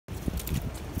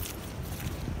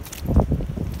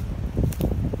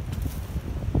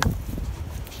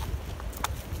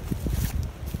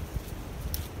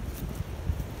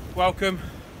welcome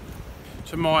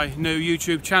to my new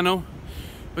YouTube channel.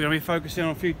 We're going to be focusing on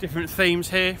a few different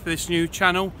themes here for this new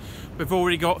channel. We've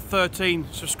already got 13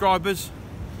 subscribers,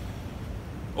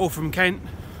 all from Kent,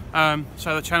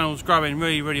 so the channel's growing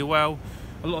really well.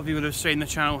 A lot of you would have seen the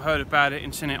channel, heard about it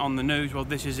and seen it on the news. Well,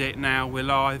 this is it now, we're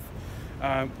live.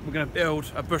 We're going to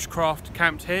build a bushcraft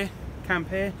camp here.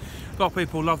 A lot of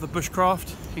people love the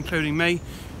bushcraft, including me.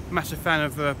 Massive fan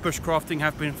of bushcrafting,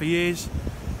 have been for years.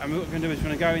 And what we're going to do is we're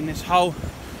going to go in this hole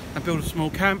and build a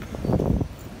small camp. And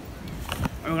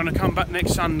we're going to come back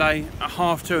next Sunday at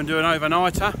 2:30 and do an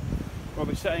overnighter. We'll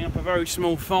be setting up a very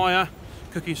small fire,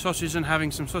 cooking sausages and having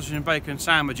some sausage and bacon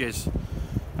sandwiches.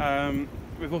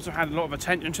 We've also had a lot of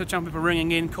attention to some people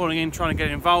ringing in, calling in, trying to get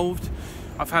involved.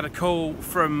 I've had a call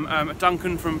from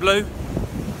Duncan from Blue.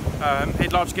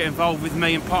 He'd like to get involved with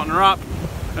me and partner up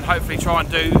and hopefully try and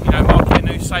do, market a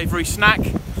new savoury snack.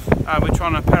 We're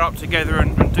trying to pair up together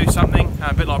and do something,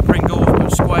 a bit like Pringles, but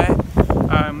square.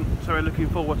 So we're looking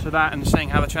forward to that and seeing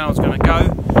how the channel's going to go.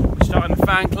 We're starting a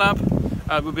fan club.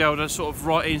 We'll be able to sort of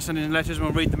write in, send in letters, and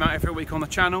we'll read them out every week on the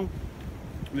channel.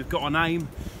 We've got an aim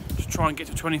to try and get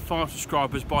to 25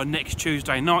 subscribers by next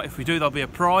Tuesday night. If we do, there'll be a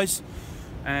prize.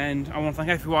 And I want to thank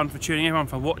everyone for tuning in, everyone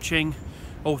for watching,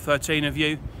 all 13 of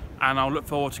you. And I'll look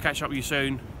forward to catching up with you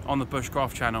soon on the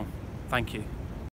Bushcraft channel. Thank you.